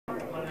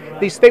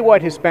The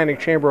statewide Hispanic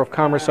Chamber of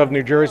Commerce of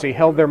New Jersey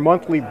held their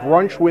monthly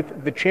Brunch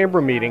with the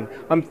Chamber meeting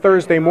on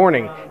Thursday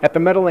morning at the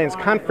Meadowlands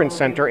Conference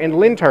Center in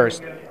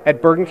Lyndhurst at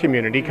Bergen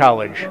Community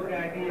College.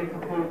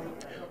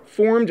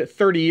 Formed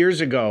 30 years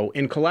ago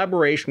in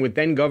collaboration with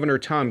then-Governor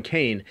Tom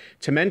Kean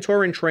to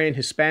mentor and train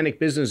Hispanic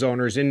business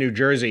owners in New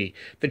Jersey,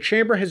 the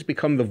Chamber has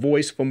become the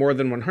voice for more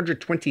than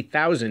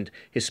 120,000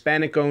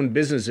 Hispanic-owned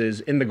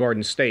businesses in the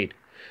Garden State.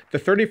 The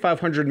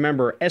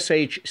 3,500-member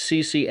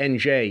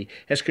SHCCNJ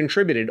has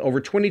contributed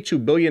over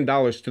 $22 billion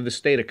to the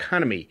state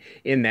economy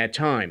in that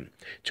time.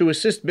 To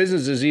assist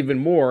businesses even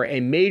more, a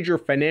major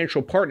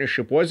financial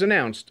partnership was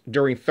announced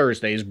during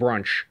Thursday's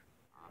brunch.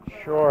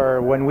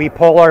 Sure. When we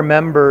poll our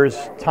members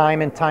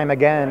time and time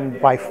again,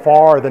 by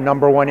far the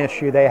number one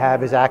issue they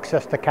have is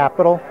access to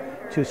capital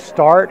to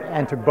start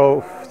and to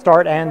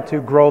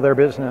grow their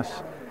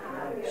business.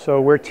 So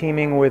we're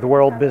teaming with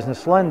World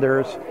Business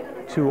Lenders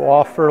to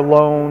offer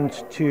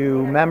loans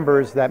to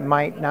members that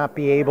might not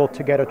be able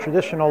to get a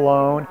traditional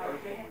loan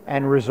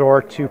and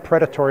resort to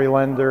predatory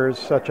lenders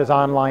such as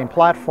online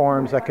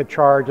platforms that could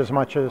charge as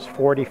much as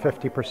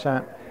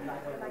 40–50%.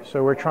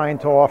 So we're trying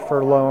to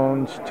offer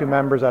loans to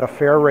members at a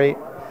fair rate,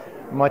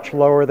 much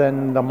lower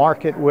than the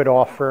market would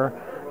offer,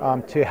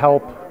 to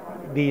help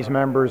these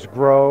members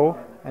grow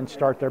and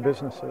start their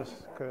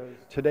businesses.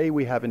 Today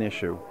we have an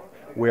issue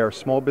where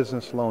small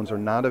business loans are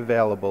not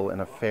available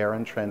in a fair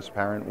and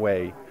transparent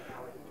way,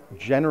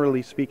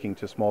 generally speaking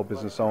to small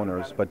business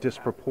owners, but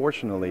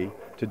disproportionately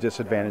to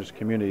disadvantaged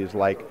communities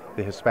like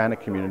the Hispanic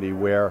community,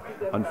 where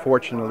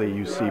unfortunately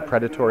you see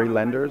predatory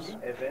lenders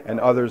and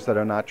others that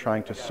are not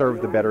trying to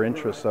serve the better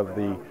interests of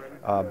the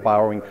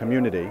borrowing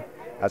community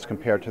as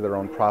compared to their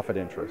own profit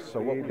interests.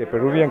 So the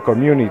Peruvian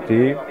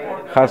community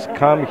has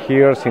come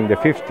here since the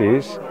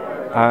 50s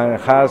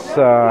and has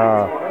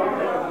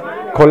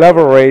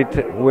collaborate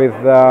with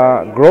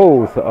the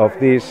growth of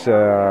this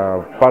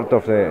part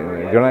of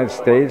the United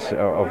States,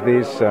 of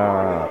this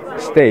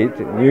state,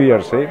 New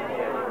Jersey.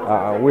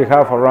 We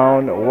have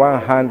around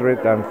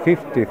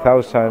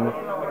 150,000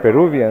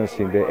 Peruvians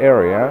in the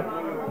area,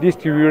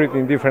 distributed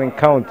in different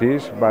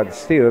counties, but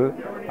still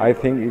I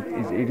think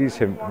it is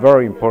a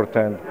very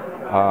important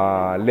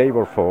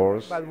labor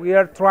force. But we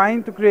are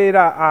trying to create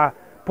a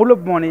pool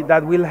of money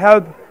that will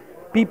help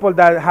people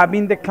that have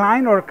been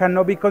declined or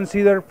cannot be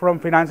considered from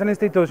financial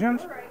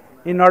institutions,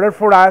 in order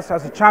for us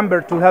as a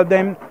chamber to help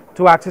them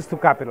to access to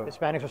capital.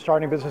 Hispanics are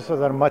starting businesses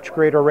at a much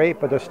greater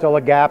rate, but there's still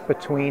a gap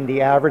between the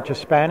average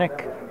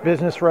Hispanic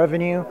business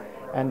revenue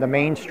and the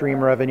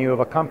mainstream revenue of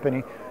a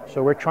company.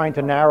 So we're trying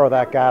to narrow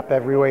that gap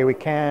every way we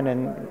can,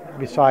 and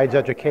besides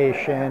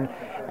education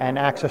and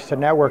access to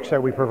networks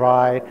that we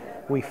provide,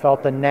 we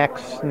felt the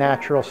next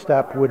natural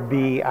step would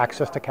be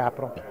access to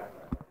capital.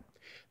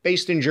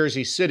 Based in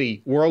Jersey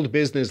City, World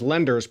Business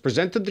Lenders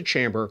presented the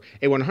Chamber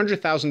a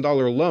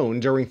 $100,000 loan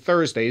during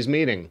Thursday's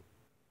meeting.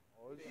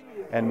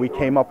 And we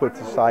came up with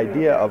this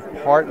idea of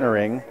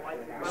partnering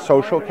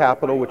social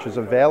capital, which is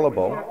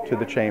available to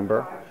the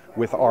Chamber,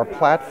 with our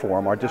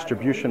platform, our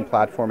distribution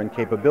platform and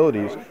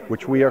capabilities,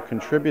 which we are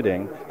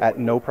contributing at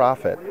no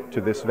profit to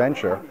this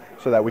venture,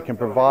 so that we can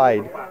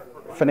provide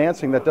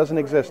financing that doesn't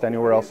exist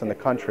anywhere else in the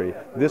country.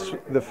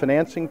 The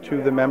financing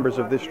to the members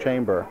of this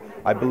chamber,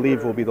 I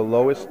believe, will be the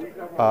lowest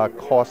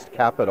cost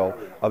capital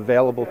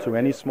available to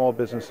any small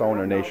business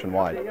owner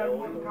nationwide.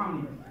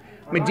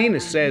 Medina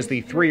says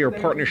the three-year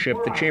partnership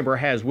the Chamber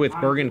has with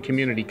Bergen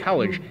Community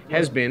College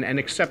has been an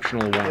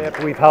exceptional one.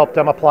 We've helped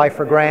them apply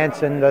for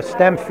grants in the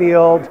STEM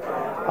field.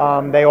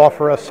 They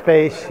offer us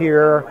space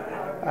here,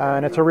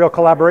 and it's a real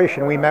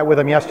collaboration. We met with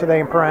them yesterday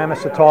in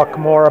Paramus to talk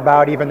more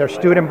about even their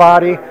student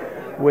body,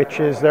 which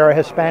is they're a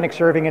Hispanic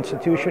serving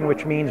institution,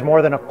 which means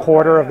more than a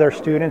quarter of their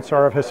students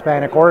are of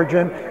Hispanic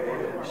origin.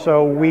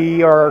 So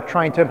we are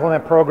trying to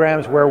implement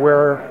programs where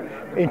we're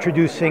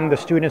introducing the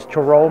students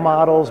to role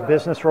models,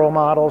 business role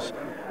models,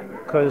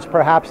 because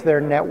perhaps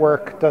their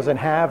network doesn't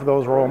have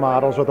those role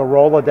models or the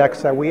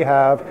Rolodex that we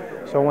have.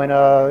 So when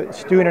a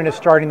student is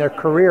starting their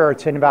career,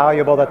 it's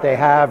invaluable that they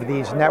have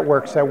these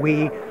networks that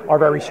we are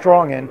very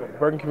strong in.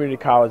 Bergen Community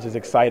College is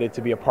excited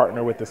to be a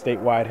partner with the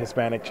statewide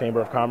Hispanic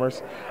Chamber of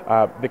Commerce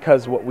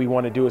because what we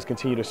want to do is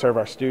continue to serve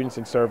our students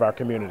and serve our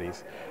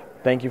communities.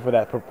 Thank you for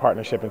that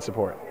partnership and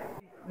support.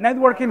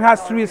 Networking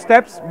has 3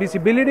 steps: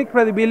 visibility,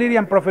 credibility,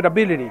 and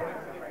profitability.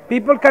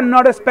 People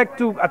cannot expect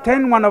to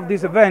attend one of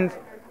these events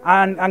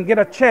and get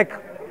a check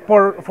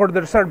for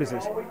their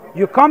services.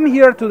 You come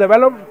here to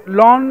develop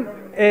long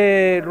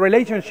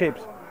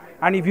relationships,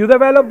 and if you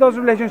develop those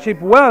relationships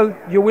well,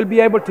 you will be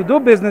able to do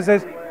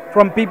businesses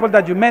from people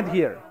that you met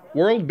here.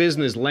 World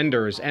Business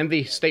Lenders and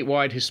the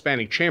statewide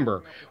Hispanic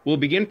Chamber will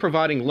begin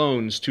providing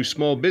loans to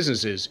small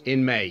businesses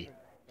in May.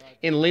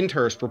 In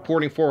Lyndhurst,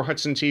 reporting for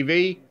Hudson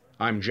TV,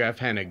 I'm Jeff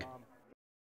Henig.